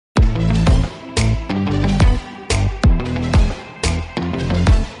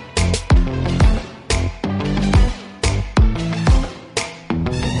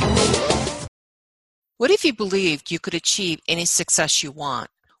What if you believed you could achieve any success you want?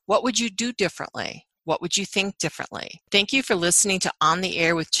 What would you do differently? What would you think differently? Thank you for listening to On the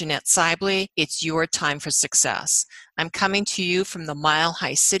Air with Jeanette Sibley. It's your time for success. I'm coming to you from the Mile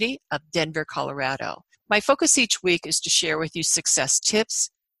High City of Denver, Colorado. My focus each week is to share with you success tips,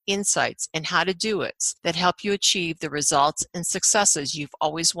 insights, and how to do it that help you achieve the results and successes you've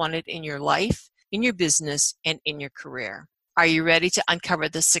always wanted in your life, in your business, and in your career. Are you ready to uncover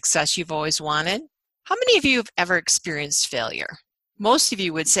the success you've always wanted? How many of you have ever experienced failure? Most of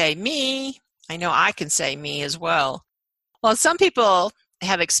you would say, me. I know I can say me as well. While some people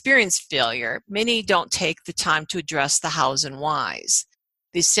have experienced failure, many don't take the time to address the hows and whys.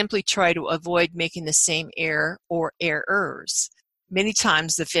 They simply try to avoid making the same error or errors. Many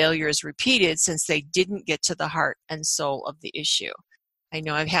times the failure is repeated since they didn't get to the heart and soul of the issue. I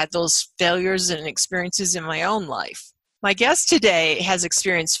know I've had those failures and experiences in my own life. My guest today has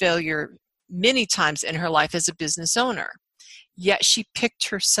experienced failure many times in her life as a business owner. Yet she picked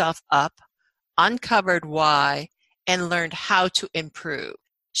herself up, uncovered why, and learned how to improve.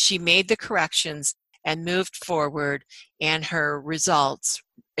 She made the corrections and moved forward, and her results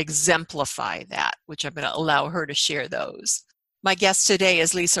exemplify that, which I'm going to allow her to share those. My guest today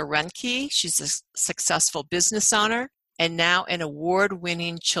is Lisa Reinke. She's a successful business owner and now an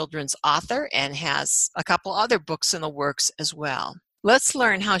award-winning children's author and has a couple other books in the works as well. Let's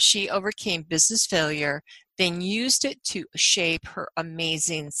learn how she overcame business failure, then used it to shape her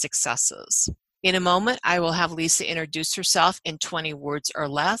amazing successes. In a moment, I will have Lisa introduce herself in 20 words or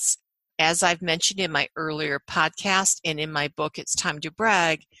less. As I've mentioned in my earlier podcast and in my book, It's Time to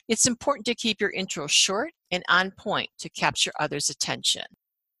Brag, it's important to keep your intro short and on point to capture others' attention.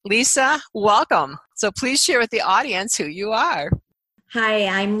 Lisa, welcome. So please share with the audience who you are. Hi,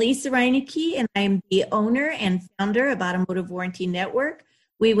 I'm Lisa Reinke, and I'm the owner and founder of Automotive Warranty Network.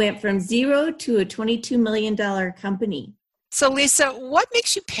 We went from zero to a $22 million company. So Lisa, what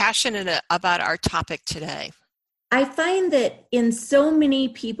makes you passionate about our topic today? I find that in so many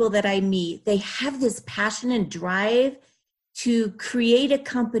people that I meet, they have this passion and drive to create a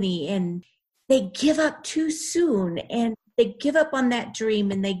company, and they give up too soon, and they give up on that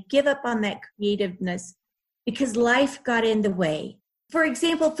dream, and they give up on that creativeness because life got in the way. For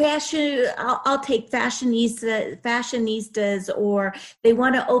example, fashion, I'll take fashionistas, or they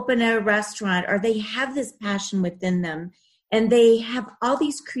want to open a restaurant, or they have this passion within them, and they have all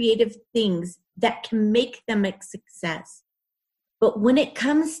these creative things that can make them a success. But when it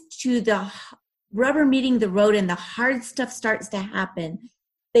comes to the rubber meeting the road and the hard stuff starts to happen,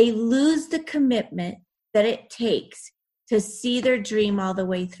 they lose the commitment that it takes to see their dream all the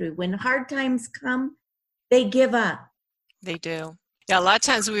way through. When hard times come, they give up. They do. Yeah, a lot of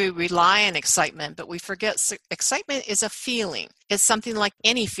times we rely on excitement, but we forget excitement is a feeling. It's something like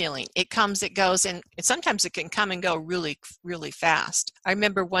any feeling. It comes, it goes, and sometimes it can come and go really, really fast. I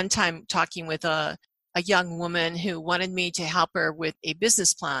remember one time talking with a young woman who wanted me to help her with a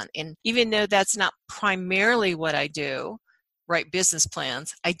business plan. And even though that's not primarily what I do, write business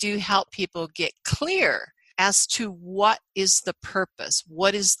plans, I do help people get clear as to what is the purpose,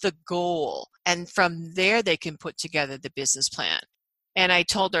 what is the goal. And from there, they can put together the business plan. And I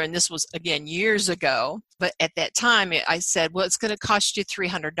told her, and this was, again, years ago, but at that time, I said, well, it's going to cost you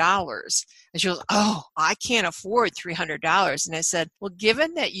 $300. And she goes, oh, I can't afford $300. And I said, well,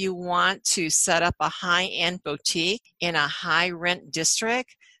 given that you want to set up a high-end boutique in a high-rent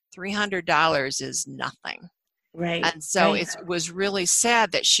district, $300 is nothing. Right. And so right. It was really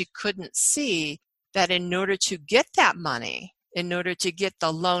sad that she couldn't see that in order to get that money, in order to get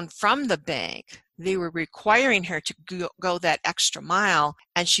the loan from the bank, they were requiring her to go that extra mile,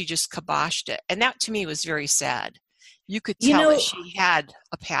 and she just kiboshed it. And that to me was very sad. You could tell that she had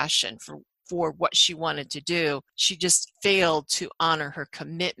a passion for what she wanted to do. She just failed to honor her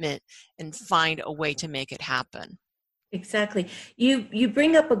commitment and find a way to make it happen. Exactly. You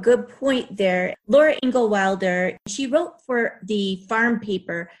bring up a good point there. Laura Ingalls Wilder, she wrote for the farm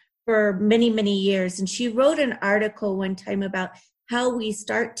paper for many, many years. And she wrote an article one time about how we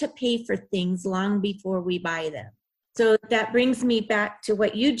start to pay for things long before we buy them. So that brings me back to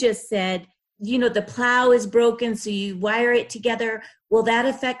what you just said. You know, the plow is broken, so you wire it together. Well, that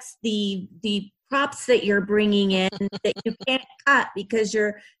affects the props that you're bringing in that you can't cut because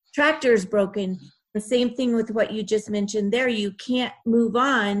your tractor is broken. The same thing with what you just mentioned there. You can't move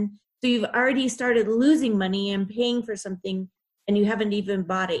on. So you've already started losing money and paying for something, and you haven't even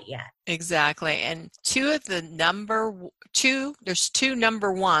bought it yet. Exactly. And there's two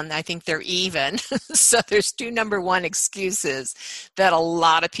number one, I think they're even. So there's two number one excuses that a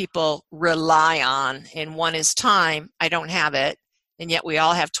lot of people rely on. And one is time, I don't have it. And yet we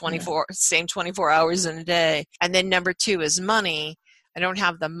all have 24 hours in a day. And then number 2 is money. I don't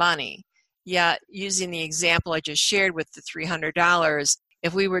have the money. Yet using the example I just shared with the $300,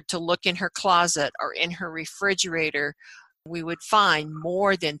 if we were to look in her closet or in her refrigerator, we would find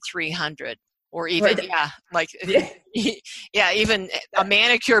more than 300. Or even, even a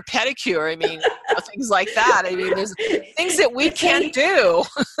manicure, pedicure. I mean, things like that. I mean, there's things that we can't do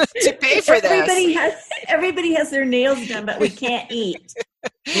to pay for this. Everybody has their nails done, but we can't eat.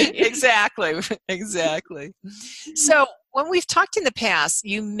 Exactly. So when we've talked in the past,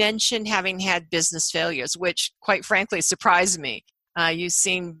 you mentioned having had business failures, which quite frankly surprised me. You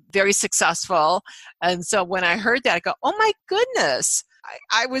seem very successful. And so when I heard that, I go, oh my goodness,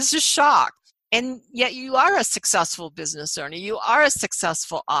 I was just shocked. And yet you are a successful business owner. You are a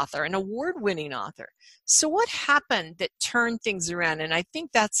successful author, an award-winning author. So what happened that turned things around? And I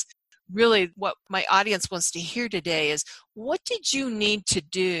think that's really what my audience wants to hear today is, what did you need to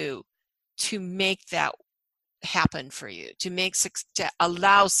do to make that happen for you, to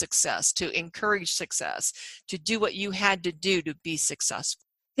allow success, to encourage success, to do what you had to do to be successful?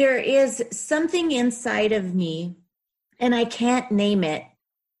 There is something inside of me, and I can't name it,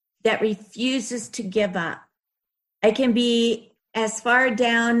 that refuses to give up. I can be as far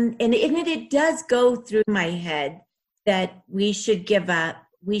down, and it does go through my head that we should give up.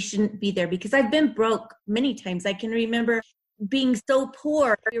 We shouldn't be there, because I've been broke many times. I can remember being so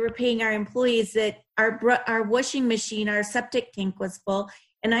poor. We were paying our employees that our washing machine, our septic tank was full,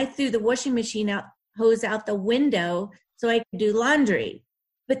 and I threw the washing machine hose out the window so I could do laundry.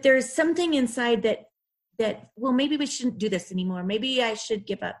 But there's something inside that, well, maybe we shouldn't do this anymore. Maybe I should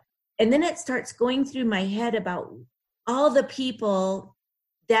give up. And then it starts going through my head about all the people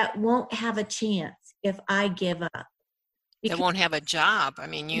that won't have a chance if I give up. They won't have a job. I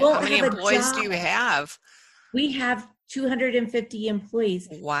mean, how many employees do you have? We have 250 employees.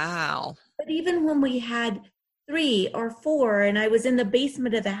 Wow. But even when we had 3 or 4, and I was in the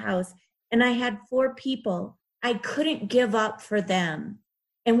basement of the house, and I had 4 people, I couldn't give up for them.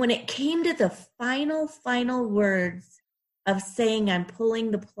 And when it came to the final words of saying I'm pulling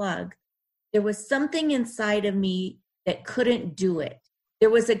the plug, there was something inside of me that couldn't do it.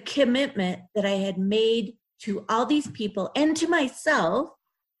 There was a commitment that I had made to all these people and to myself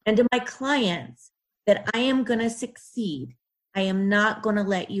and to my clients that I am going to succeed. I am not going to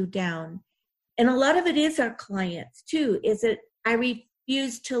let you down. And a lot of it is our clients too, is that I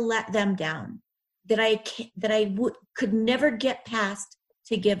refuse to let them down, that I could never get past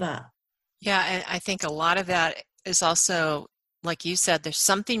to give up. Yeah, and I think a lot of that is also, like you said, there's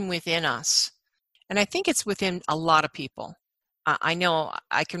something within us. And I think it's within a lot of people. I know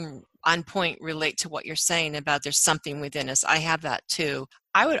I can on point relate to what you're saying about there's something within us. I have that too.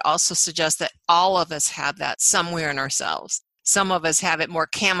 I would also suggest that all of us have that somewhere in ourselves. Some of us have it more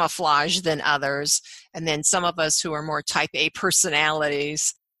camouflaged than others. And then some of us who are more type A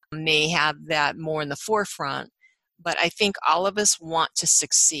personalities may have that more in the forefront. But I think all of us want to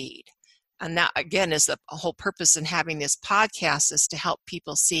succeed. And that, again, is the whole purpose in having this podcast, is to help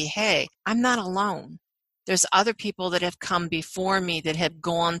people see, hey, I'm not alone. There's other people that have come before me that have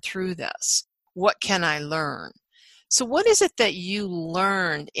gone through this. What can I learn? So what is it that you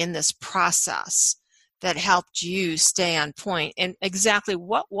learned in this process that helped you stay on point? And exactly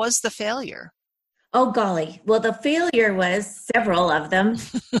what was the failure? Oh, golly. Well, the failure was several of them.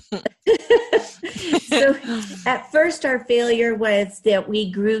 So at first, our failure was that we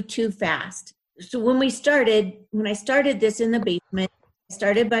grew too fast. So when I started this in the basement, I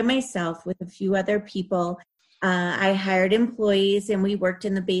started by myself with a few other people. I hired employees and we worked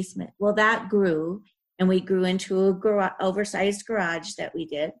in the basement. Well, that grew, and we grew into a oversized garage that we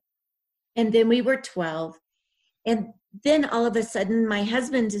did. And then we were 12. And then all of a sudden, my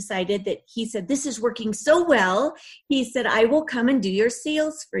husband decided that he said, this is working so well. He said, I will come and do your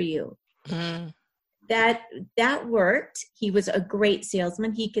sales for you. Mm. That worked. He was a great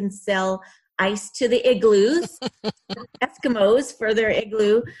salesman. He can sell ice to the igloos, Eskimos for their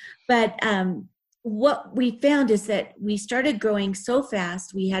igloo. But what we found is that we started growing so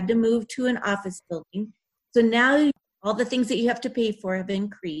fast, we had to move to an office building. So now all the things that you have to pay for have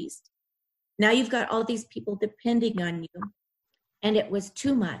increased. Now you've got all these people depending on you. And it was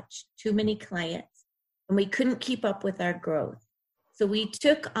too much, too many clients. And we couldn't keep up with our growth. So we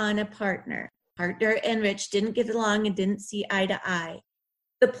took on a partner. Partner and Rich didn't get along and didn't see eye to eye.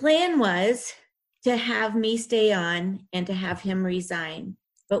 The plan was to have me stay on and to have him resign.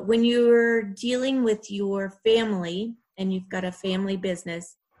 But when you're dealing with your family and you've got a family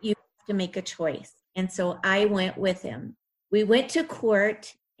business, you have to make a choice. And so I went with him. We went to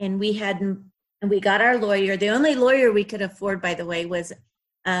court and we had And we got our lawyer. The only lawyer we could afford, by the way, was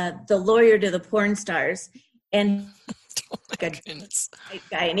the lawyer to the porn stars. And Oh my goodness.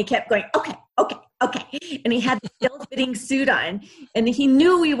 guy, and he kept going, okay. And he had the ill-fitting suit on, and he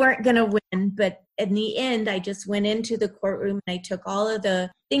knew we weren't going to win. But in the end, I just went into the courtroom and I took all of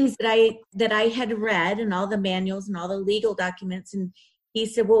the things that I had read and all the manuals and all the legal documents. And he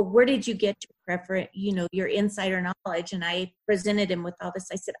said, well, where did you get your insider knowledge? And I presented him with all this.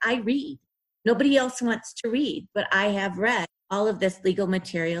 I said, I read. Nobody else wants to read, but I have read all of this legal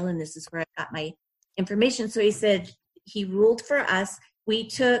material, and this is where I got my information. So he said, he ruled for us. We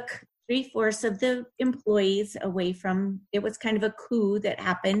took 3/4 of the employees away from, it was kind of a coup that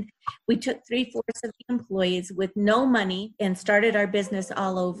happened. We took 3/4 of the employees with no money and started our business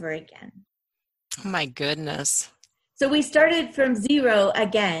all over again. Oh my goodness. So we started from zero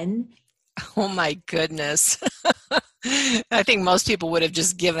again. Oh my goodness. I think most people would have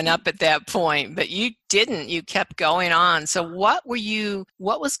just given up at that point, but you didn't. You kept going on. So what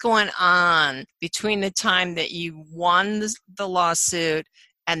was going on between the time that you won the lawsuit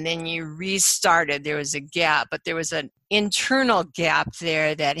and then you restarted? There was a gap, but there was an internal gap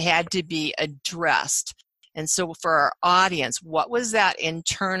there that had to be addressed. And so for our audience, what was that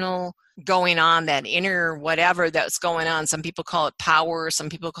internal going on, that inner whatever that's going on? Some people call it power, some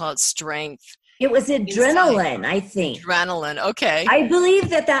people call it strength. It was adrenaline, I think. Adrenaline, okay. I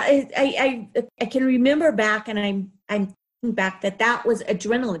believe that is, I can remember back, and I'm thinking back that was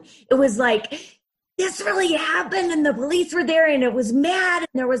adrenaline. It was like, this really happened, and the police were there, and it was mad,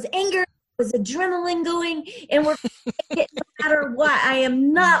 and there was anger, there was adrenaline going, and we're no matter what, I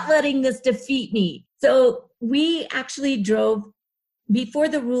am not letting this defeat me. So we actually drove, before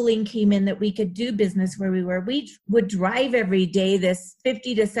the ruling came in that we could do business where we were, we would drive every day this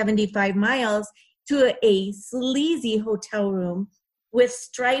 50 to 75 miles to a sleazy hotel room with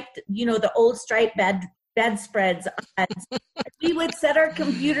striped, the old striped bedspreads. We would set our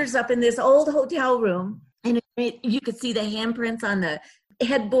computers up in this old hotel room, and you could see the handprints on the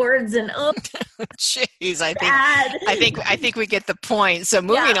headboards, and jeez, I think we get the point. So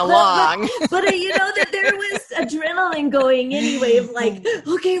moving along, but that there was adrenaline going anyway. Of like,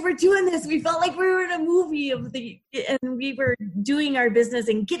 okay, we're doing this. We felt like we were in a movie and we were doing our business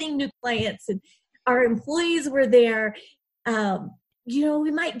and getting new clients, and our employees were there.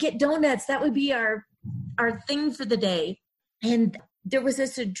 We might get donuts. That would be our thing for the day, and there was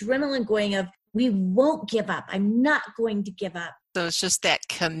this adrenaline going of, we won't give up. I'm not going to give up. So it's just that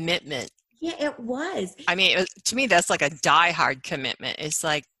commitment. Yeah, it was. I mean, to me, that's like a diehard commitment. It's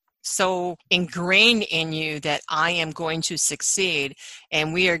like so ingrained in you that I am going to succeed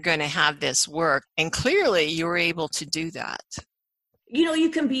and we are going to have this work. And clearly you were able to do that. You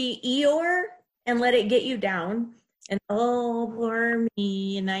can be Eeyore and let it get you down. And, oh, poor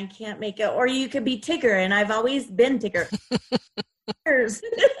me, and I can't make it. Or you could be Tigger, and I've always been Tigger.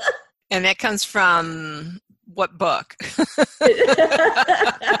 And that comes from what book?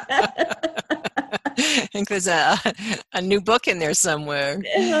 I think there's a new book in there somewhere.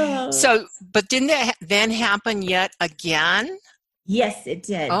 So, but didn't that then happen yet again? Yes, it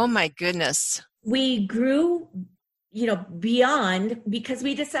did. Oh my goodness. We grew, beyond, because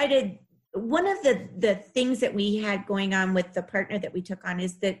we decided one of the things that we had going on with the partner that we took on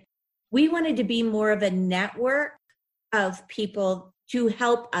is that we wanted to be more of a network of people to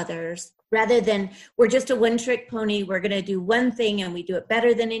help others, rather than we're just a one-trick pony. We're going to do one thing and we do it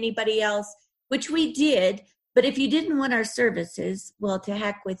better than anybody else, which we did. But if you didn't want our services, well, to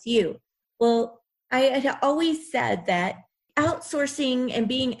heck with you. Well, I had always said that outsourcing and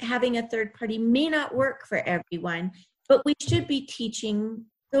having a third party may not work for everyone, but we should be teaching.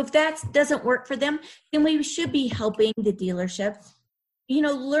 So if that doesn't work for them, then we should be helping the dealerships,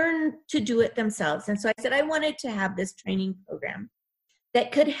 learn to do it themselves. And so I said, I wanted to have this training program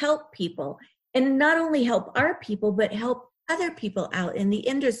that could help people, and not only help our people, but help other people out in the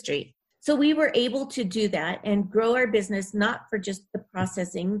industry. So we were able to do that and grow our business, not for just the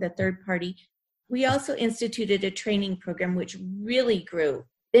processing, the third party. We also instituted a training program, which really grew.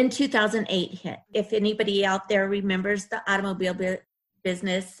 Then 2008 hit. If anybody out there remembers the automobile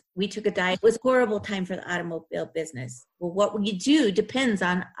business, we took a dive. It was a horrible time for the automobile business. Well, what we do depends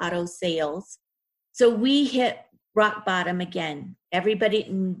on auto sales. So we hit rock bottom again.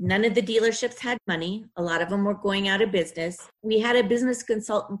 None of the dealerships had money. A lot of them were going out of business. We had a business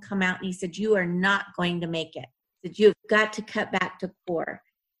consultant come out and he said, you are not going to make it. He said, you've got to cut back to core.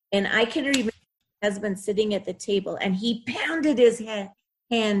 And I can remember my husband sitting at the table, and he pounded his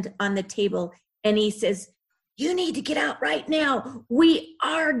hand on the table and he says, you need to get out right now. We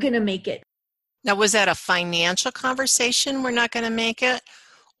are going to make it. Now, was that a financial conversation? We're not going to make it?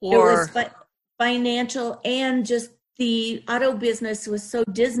 Or it was financial, and just the auto business was so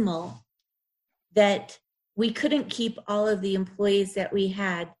dismal that we couldn't keep all of the employees that we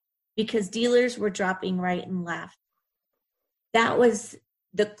had because dealers were dropping right and left. That was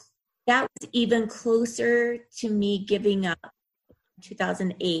even closer to me giving up in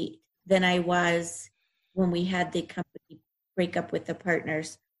 2008 than I was when we had the company break up with the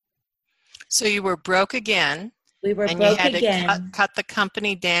partners. So you were broke again. We were and broke you had again. to cut the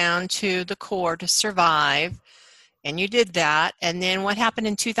company down to the core to survive. And you did that. And then what happened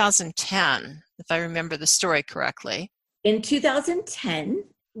in 2010, if I remember the story correctly? In 2010,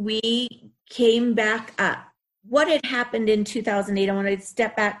 we came back up. What had happened in 2008, I want to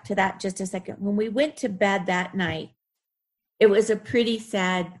step back to that just a second. When we went to bed that night, it was a pretty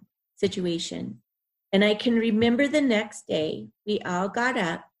sad situation. And I can remember the next day, we all got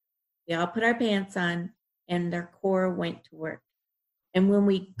up, we all put our pants on, and our core went to work. And when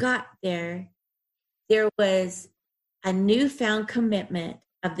we got there was a newfound commitment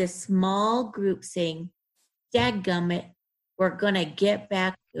of this small group saying, dadgummit, we're going to get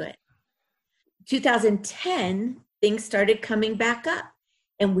back to it. 2010, things started coming back up.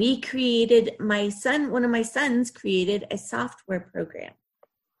 And we created, one of my sons created a software program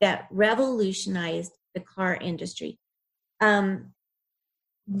that revolutionized the car industry.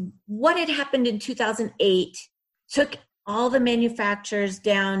 What had happened in 2008 took all the manufacturers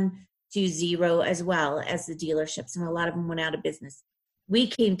down to zero, as well as the dealerships, and a lot of them went out of business. We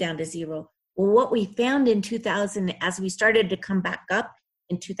came down to zero. Well, what we found in 2000, as we started to come back up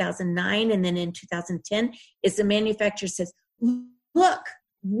in 2009 and then in 2010, is the manufacturer says, look,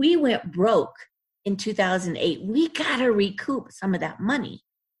 we went broke in 2008. We got to recoup some of that money.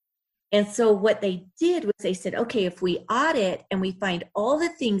 And so what they did was they said, okay, if we audit and we find all the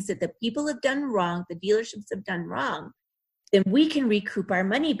things that the people have done wrong, the dealerships have done wrong, then we can recoup our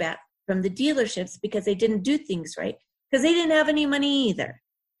money back from the dealerships because they didn't do things right, because they didn't have any money either.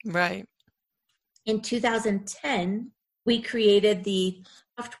 Right. In 2010, we created the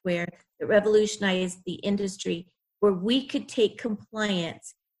software that revolutionized the industry where we could take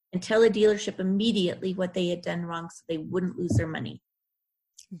compliance and tell a dealership immediately what they had done wrong so they wouldn't lose their money.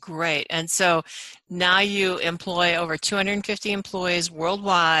 Great. And so now you employ over 250 employees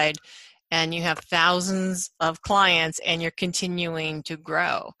worldwide, and you have thousands of clients, and you're continuing to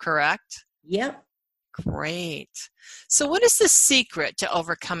grow, correct? Yep. Great. So what is the secret to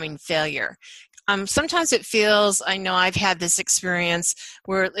overcoming failure? Sometimes it feels, I know I've had this experience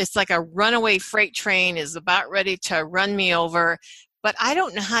where it's like a runaway freight train is about ready to run me over, but I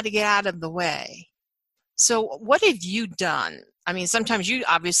don't know how to get out of the way. So what have you done? I mean, sometimes you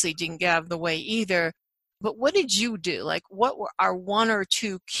obviously didn't get out of the way either, but what did you do? Like, what are one or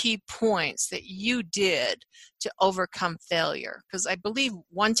two key points that you did to overcome failure? Because I believe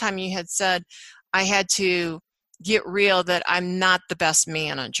one time you had said, I had to get real that I'm not the best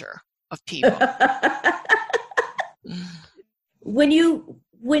manager of people.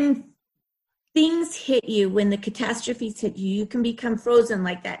 When things hit you, when the catastrophes hit you, you can become frozen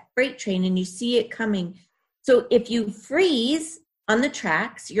like that freight train and you see it coming. So if you freeze on the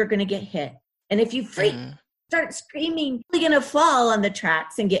tracks, you're going to get hit. And if you start screaming, you're going to fall on the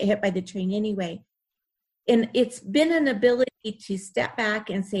tracks and get hit by the train anyway. And it's been an ability to step back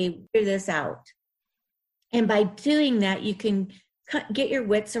and say, figure this out. And by doing that, you can get your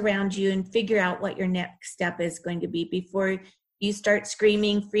wits around you and figure out what your next step is going to be before you start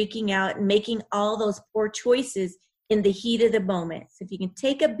screaming, freaking out, and making all those poor choices in the heat of the moment. So if you can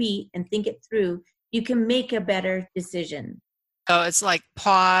take a beat and think it through, you can make a better decision. So it's like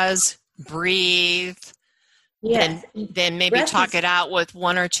pause, breathe, yes. then maybe talk it out with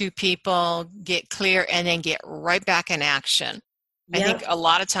one or two people, get clear, and then get right back in action. Yep. I think a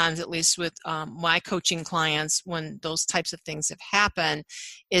lot of times, at least with my coaching clients, when those types of things have happened,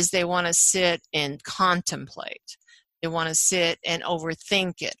 is they want to sit and contemplate. They want to sit and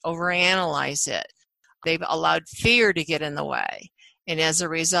overthink it, overanalyze it. They've allowed fear to get in the way. And as a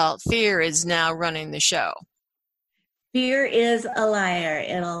result, fear is now running the show. Fear is a liar.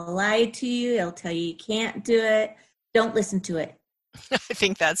 It'll lie to you. It'll tell you you can't do it. Don't listen to it. I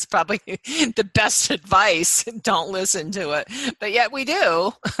think that's probably the best advice. Don't listen to it. But yet we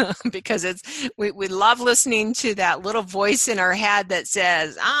do, because we love listening to that little voice in our head that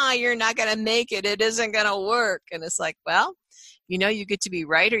says, you're not going to make it. It isn't going to work. And it's like, well, you get to be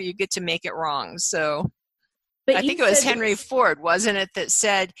right or you get to make it wrong. So but I think it was Henry Ford, wasn't it, that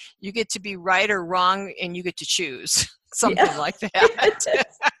said you get to be right or wrong and you get to choose. Something like that.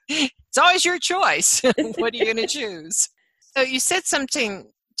 It's always your choice. What are you going to choose? So you said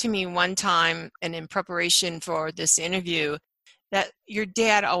something to me one time, and in preparation for this interview, that your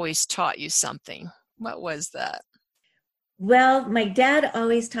dad always taught you something. What was that? Well, my dad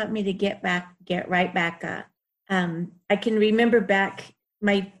always taught me to get right back up. I can remember back,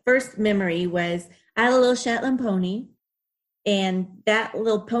 my first memory was I had a little Shetland pony, and that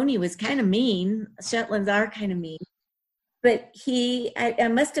little pony was kind of mean. Shetlands are kind of mean. But I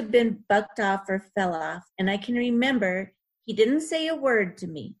must have been bucked off or fell off. And I can remember he didn't say a word to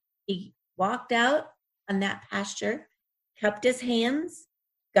me. He walked out on that pasture, cupped his hands,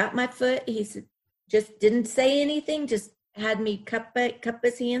 got my foot. He just didn't say anything, just had me cup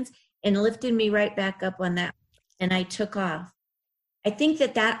his hands and lifted me right back up on that. And I took off. I think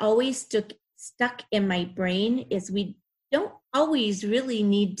that always stuck in my brain is we don't always really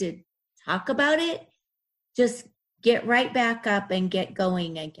need to talk about it. Just get right back up and get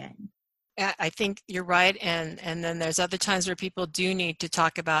going again. I think you're right. And then there's other times where people do need to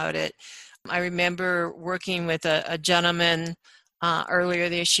talk about it. I remember working with a gentleman earlier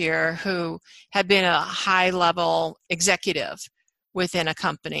this year who had been a high-level executive within a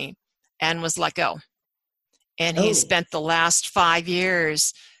company and was let go. And he spent the last 5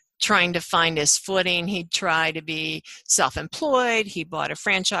 years trying to find his footing. He'd try to be self-employed. He bought a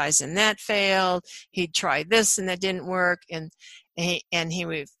franchise and that failed. He'd tried this and that didn't work. And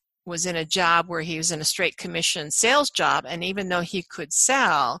he was in a job where he was in a straight commission sales job. And even though he could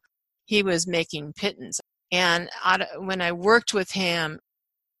sell, he was making pittance. And when I worked with him,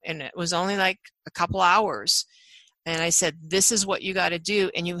 and it was only like a couple hours, and I said, this is what you got to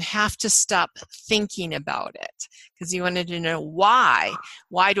do, and you have to stop thinking about it, because he wanted to know why.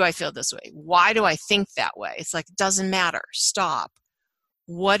 Why do I feel this way? Why do I think that way? It's like, it doesn't matter. Stop.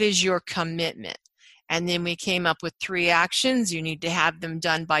 What is your commitment? And then we came up with 3 actions. You need to have them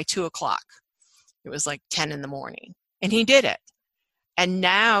done by 2:00. It was like 10 in the morning. And he did it. And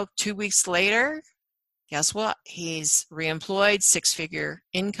now, 2 weeks later, guess what? He's reemployed, 6-figure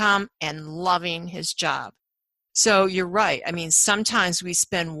income, and loving his job. So you're right. I mean, sometimes we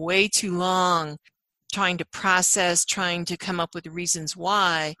spend way too long trying to process, trying to come up with reasons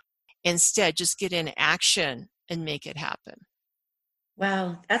why. Instead, just get in action and make it happen.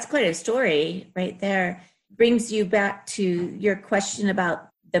 Wow, that's quite a story right there. Brings you back to your question about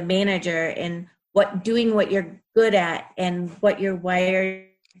the manager and doing what you're good at and what you're wired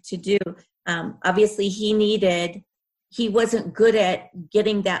to do. Obviously, he wasn't good at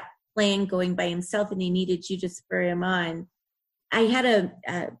getting that plan going by himself, and he needed you to spur him on. I had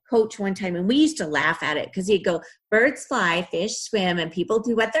a coach one time, and we used to laugh at it because he'd go, birds fly, fish swim, and people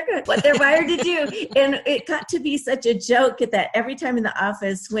do what they're wired to do. And it got to be such a joke that every time in the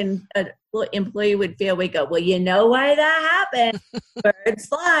office when an employee would fail, we go, well, you know why that happened? Birds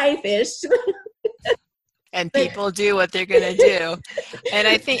fly, fish swim. And people do what they're going to do. And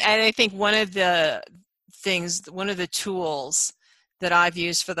I think one of the tools that I've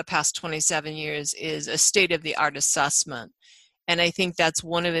used for the past 27 years is a state-of-the-art assessment. And I think that's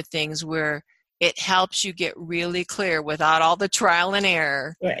one of the things where it helps you get really clear without all the trial and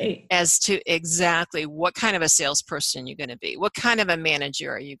error as to exactly what kind of a salesperson you're going to be. What kind of a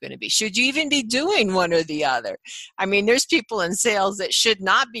manager are you going to be? Should you even be doing one or the other? I mean, there's people in sales that should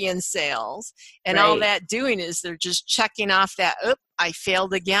not be in sales. And all that doing is they're just checking off that, I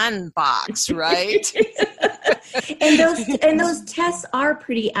failed again box, right? and those tests are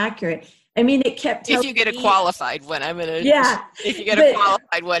pretty accurate. I mean, it kept telling if you get a qualified one, if you get a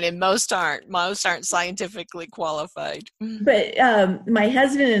qualified one, and most aren't scientifically qualified. But my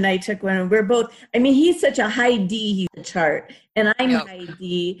husband and I took one, and we're both, I mean, he's such a high D, he's a chart, and I'm high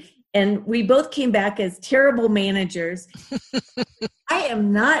D, and we both came back as terrible managers. I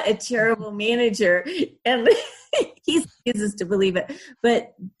am not a terrible manager, and he refuses to believe it.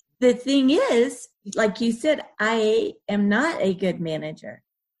 But the thing is, like you said, I am not a good manager.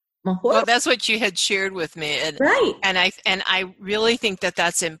 Well, that's what you had shared with me. And, and I really think that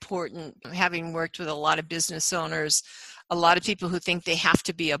that's important. Having worked with a lot of business owners, a lot of people who think they have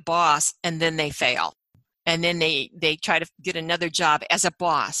to be a boss and then they fail. And then they try to get another job as a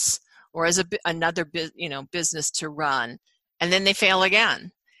boss or as another business to run. And then they fail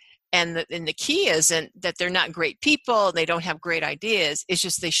again. And the key isn't that they're not great people, they don't have great ideas. It's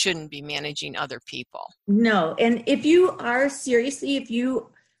just they shouldn't be managing other people. No. And if you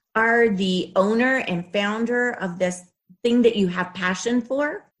are the owner and founder of this thing that you have passion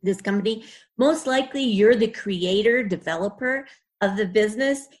for, this company, most likely you're the creator, developer of the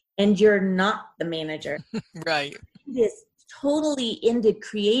business, and you're not the manager. Right. It is totally into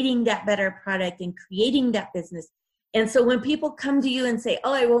creating that better product and creating that business. And so when people come to you and say,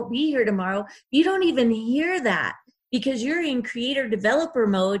 I won't be here tomorrow, you don't even hear that because you're in creator developer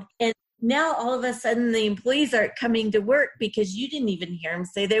mode. And now all of a sudden the employees aren't coming to work because you didn't even hear them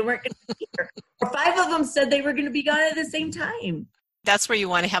say they weren't going to be here. Or 5 of them said they were going to be gone at the same time. That's where you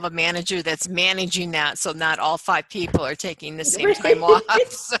want to have a manager that's managing that, so not all 5 people are taking the same time off.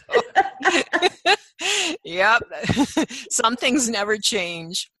 So. Yep. Some things never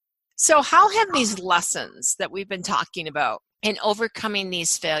change. So how have these lessons that we've been talking about in overcoming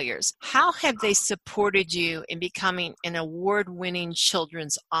these failures, how have they supported you in becoming an award-winning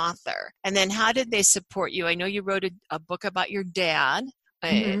children's author? And then how did they support you? I know you wrote a book about your dad.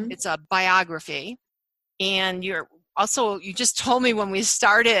 Mm-hmm. It's a biography. And you just told me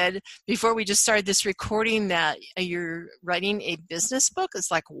before we just started this recording, that you're writing a business book.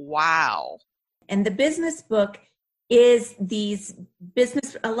 It's like, wow. And the business book is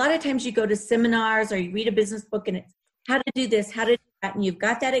a lot of times you go to seminars or you read a business book and it's how to do this, how to do that. And you've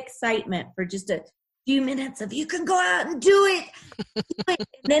got that excitement for just a few minutes of you can go out and do it. And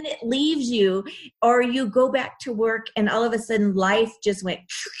then it leaves you, or you go back to work and all of a sudden life just went,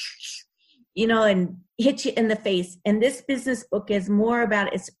 and hit you in the face. And this business book is more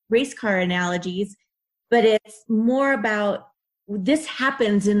about, it's race car analogies, but it's more about this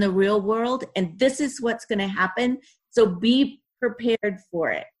happens in the real world and this is what's going to happen. So be prepared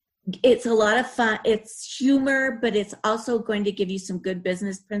for it. It's a lot of fun. It's humor, but it's also going to give you some good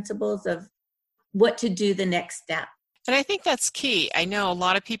business principles of what to do the next step. And I think that's key. I know a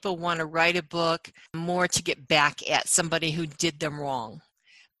lot of people want to write a book more to get back at somebody who did them wrong.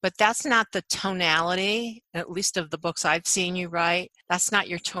 But that's not the tonality, at least of the books I've seen you write. That's not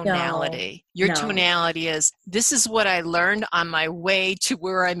your tonality. No, your tonality is, this is what I learned on my way to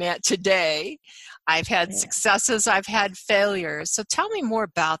where I'm at today. I've had successes, I've had failures. So tell me more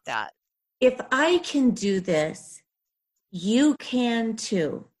about that. If I can do this, you can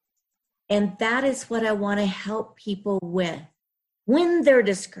too. And that is what I want to help people with. When they're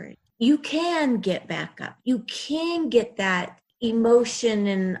discouraged, you can get back up. You can get that emotion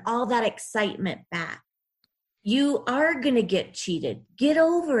and all that excitement back. You are going to get cheated. Get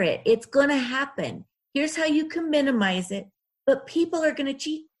over it. It's going to happen. Here's how you can minimize it. But people are going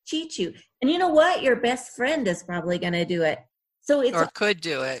to cheat you. And you know what? Your best friend is probably going to do it. Or could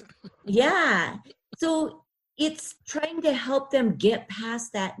do it. Yeah. So it's trying to help them get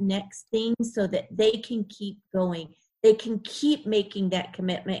past that next thing so that they can keep going. They can keep making that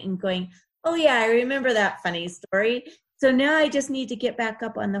commitment and going, oh yeah, I remember that funny story. So now I just need to get back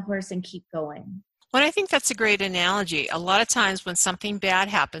up on the horse and keep going. Well, I think that's a great analogy. A lot of times when something bad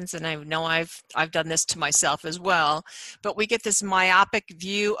happens, and I know I've done this to myself as well, but we get this myopic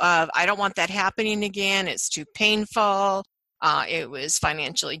view of, I don't want that happening again. It's too painful. It was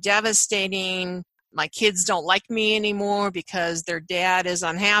financially devastating. My kids don't like me anymore because their dad is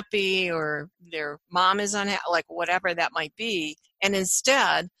unhappy or their mom is unhappy, like whatever that might be. And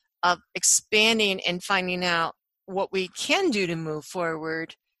instead of expanding and finding out what we can do to move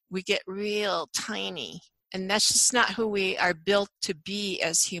forward, we get real tiny. And that's just not who we are built to be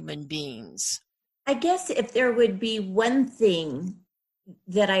as human beings. I guess if there would be one thing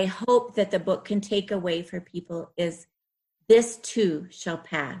that I hope that the book can take away for people is, this too shall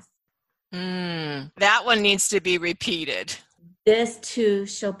pass. That one needs to be repeated. This too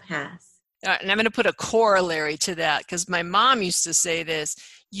shall pass. And I'm going to put a corollary to that because my mom used to say this,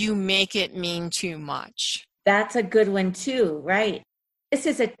 you make it mean too much. That's a good one too, right? This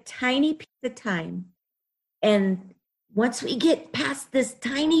is a tiny piece of time. And once we get past this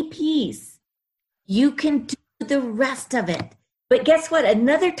tiny piece, you can do the rest of it. But guess what?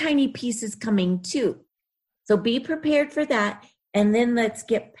 Another tiny piece is coming too. So be prepared for that. And then let's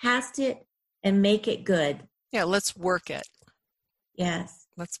get past it and make it good. Yeah, let's work it. Yes.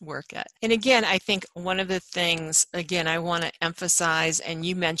 Let's work it. And again, I think one of the things, again, I want to emphasize, and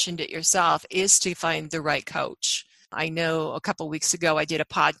you mentioned it yourself, is to find the right coach. I know a couple of weeks ago I did a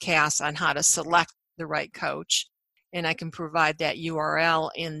podcast on how to select the right coach, and I can provide that URL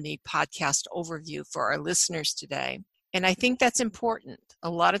in the podcast overview for our listeners today. And I think that's important. A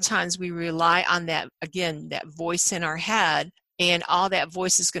lot of times we rely on that, again, that voice in our head, and all that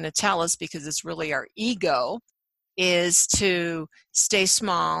voice is going to tell us, because it's really our ego, is to stay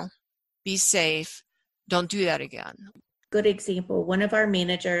small, be safe, don't do that again. Good example. One of our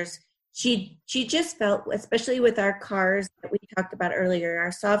managers, she just felt, especially with our cars that we talked about earlier,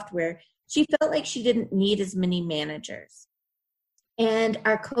 our software, she felt like she didn't need as many managers. And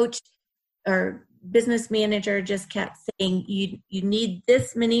our coach, our business manager, just kept saying, you need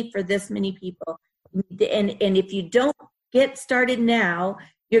this many for this many people. And if you don't get started now,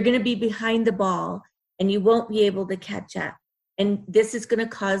 you're going to be behind the ball and you won't be able to catch up. And this is going to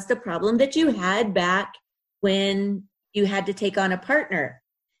cause the problem that you had back when you had to take on a partner.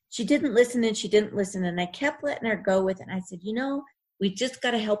 she didn't listen and she didn't listen. And I kept letting her go with it. And I said, we just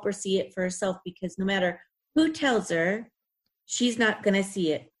got to help her see it for herself, because no matter who tells her, she's not going to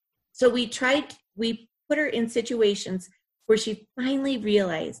see it. So we put her in situations where she finally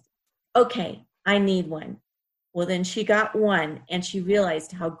realized, okay, I need one. Well, then she got one and she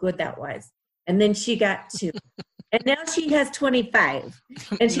realized how good that was. And then she got two. And now she has 25.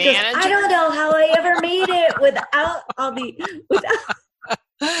 And she goes, I don't know how I ever made it without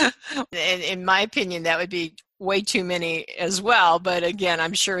In my opinion, that would be way too many as well. But again,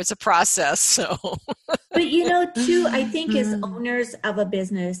 I'm sure it's a process. So, but too, I think as owners of a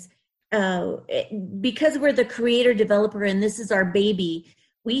business, because we're the creator developer and this is our baby,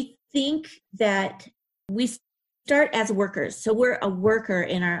 we think that we start as workers. So we're a worker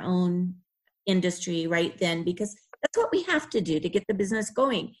in our own industry right then, because that's what we have to do to get the business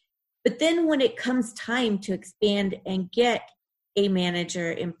going. But then when it comes time to expand and get a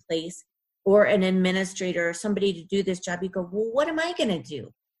manager in place or an administrator or somebody to do this job, you go, well, what am I going to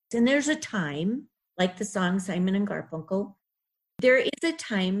do? And there's a time, like the song Simon and Garfunkel, there is a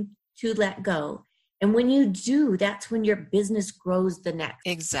time to let go. And when you do, that's when your business grows the next.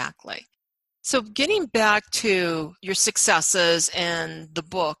 Exactly. So getting back to your successes and the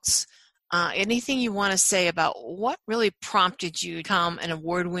books, anything you want to say about what really prompted you to become an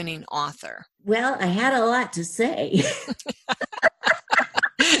award-winning author? Well, I had a lot to say.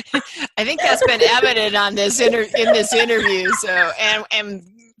 I think that's been evident on in this interview. So, and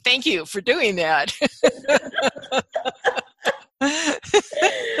thank you for doing that.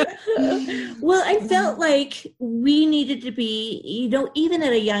 Well, I felt like we needed to be, even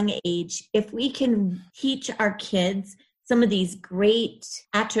at a young age, if we can teach our kids some of these great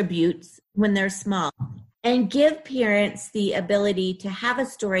attributes when they're small, and give parents the ability to have a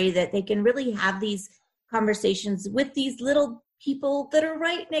story that they can really have these conversations with these little people that are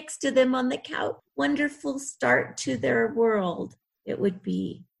right next to them on the couch. Wonderful start to their world it would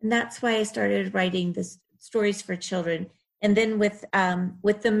be. And that's why I started writing the stories for children. And then with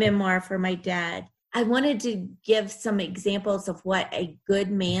the memoir for my dad, I wanted to give some examples of what a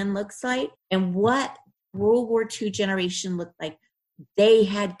good man looks like and what World War II generation looked like. They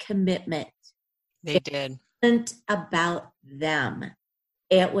had commitment. They did. It wasn't about them.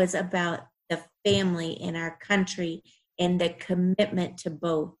 It was about the family in our country and the commitment to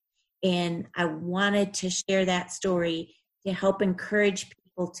both. And I wanted to share that story to help encourage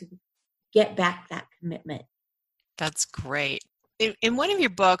people to get back that commitment. That's great. In one of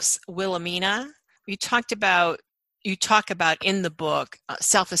your books, Wilhelmina, you talk about in the book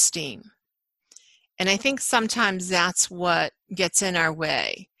self-esteem. And I think sometimes that's what gets in our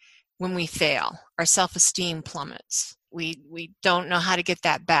way when we fail. Our self-esteem plummets. We don't know how to get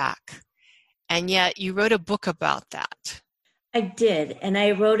that back. And yet you wrote a book about that. I did, and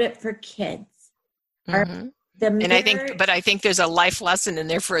I wrote it for kids. Mm-hmm. I think there's a life lesson in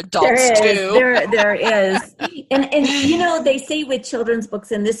there for adults too. There is. And they say with children's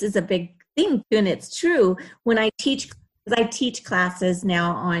books, and this is a big thing too, and it's true, when I teach classes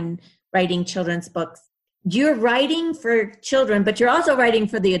now on writing children's books, you're writing for children, but you're also writing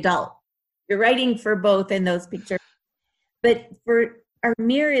for the adult. You're writing for both in those pictures. But our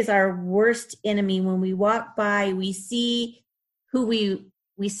mirror is our worst enemy. When we walk by, we see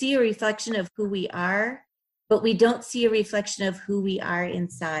we see a reflection of who we are, but we don't see a reflection of who we are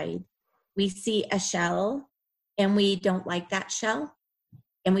inside. We see a shell, and we don't like that shell.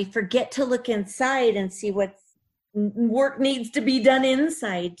 And we forget to look inside and see what work needs to be done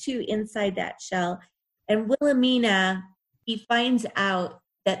inside that shell. And Wilhelmina, he finds out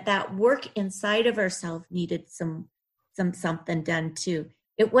that work inside of herself needed something done too.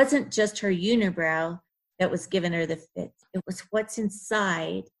 It wasn't just her unibrow that was giving her the fits. It was what's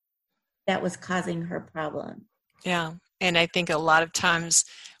inside that was causing her problem. Yeah. And I think a lot of times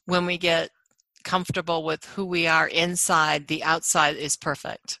when we get comfortable with who we are inside, the outside is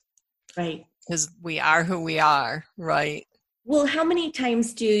perfect. Right. Because we are who we are, right? Well, how many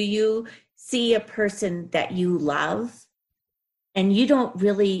times do you see a person that you love and you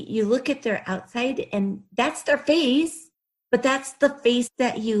look at their outside and that's their face, but that's the face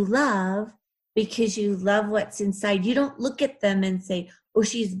that you love because you love what's inside. You don't look at them and say, oh,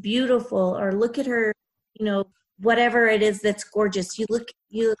 she's beautiful, or look at her, whatever it is that's gorgeous. You look,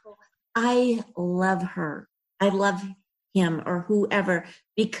 I love her. I love him or whoever,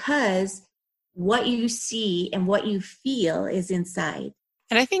 because what you see and what you feel is inside.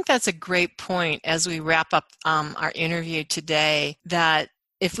 And I think that's a great point as we wrap up our interview today, that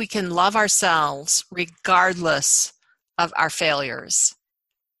if we can love ourselves regardless of our failures,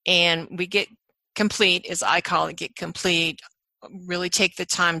 and we get complete, as I call it, get complete really take the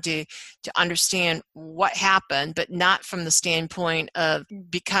time to understand what happened, but not from the standpoint of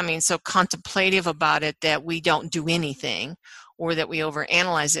becoming so contemplative about it that we don't do anything or that we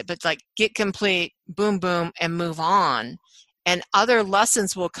overanalyze it, but like get complete, boom, boom, and move on. And other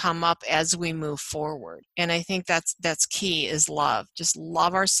lessons will come up as we move forward. And I think that's key, is love. Just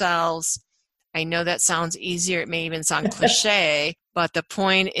love ourselves. I know that sounds easier. It may even sound cliche, but the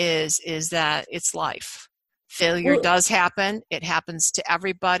point is that it's life. Failure does happen. It happens to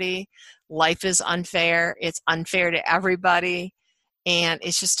everybody. Life is unfair. It's unfair to everybody. And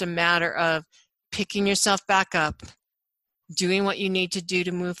it's just a matter of picking yourself back up, doing what you need to do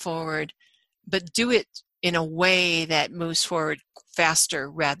to move forward, but do it in a way that moves forward faster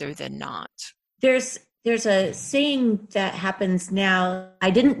rather than not. There's a saying that happens now, I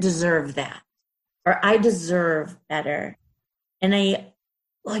didn't deserve that, or I deserve better. And I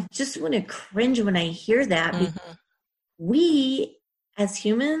just want to cringe when I hear that. Because we as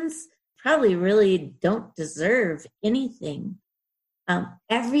humans probably really don't deserve anything.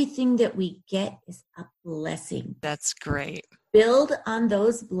 Everything that we get is a blessing. That's great. Build on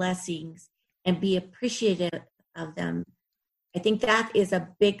those blessings and be appreciative of them. I think that is a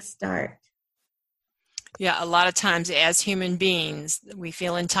big start. Yeah, a lot of times as human beings, we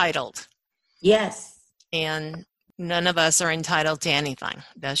feel entitled. Yes. And none of us are entitled to anything.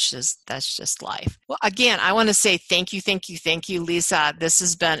 That's just life. Well, again, I want to say thank you, Lisa. This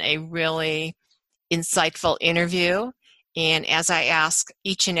has been a really insightful interview. And as I ask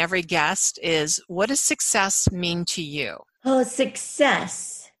each and every guest is, what does success mean to you? Oh,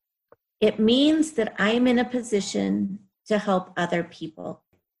 success. It means that I'm in a position to help other people.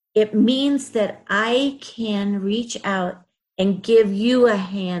 It means that I can reach out and give you a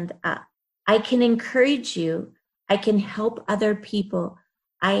hand up. I can encourage you. I can help other people.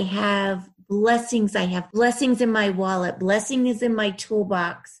 I have blessings. I have blessings in my wallet. Blessing is in my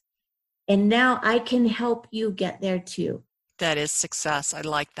toolbox. And now I can help you get there too. That is success. I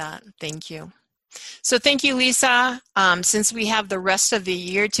like that. Thank you. So thank you, Lisa. Since we have the rest of the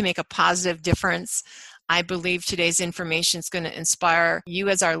year to make a positive difference, I believe today's information is going to inspire you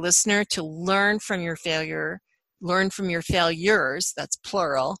as our listener to learn from your failure, learn from your failures, that's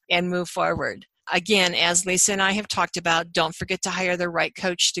plural, and move forward. Again, as Lisa and I have talked about, don't forget to hire the right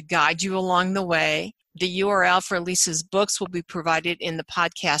coach to guide you along the way. The URL for Lisa's books will be provided in the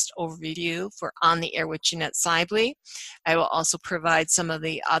podcast overview for On the Air with Jeanette Sibley. I will also provide some of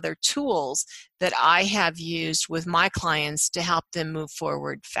the other tools that I have used with my clients to help them move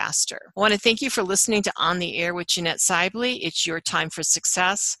forward faster. I want to thank you for listening to On the Air with Jeanette Sibley. It's your time for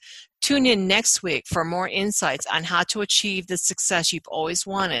success. Tune in next week for more insights on how to achieve the success you've always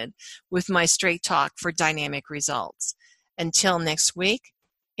wanted with my straight talk for dynamic results. Until next week,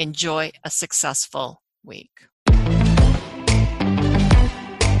 enjoy a successful week.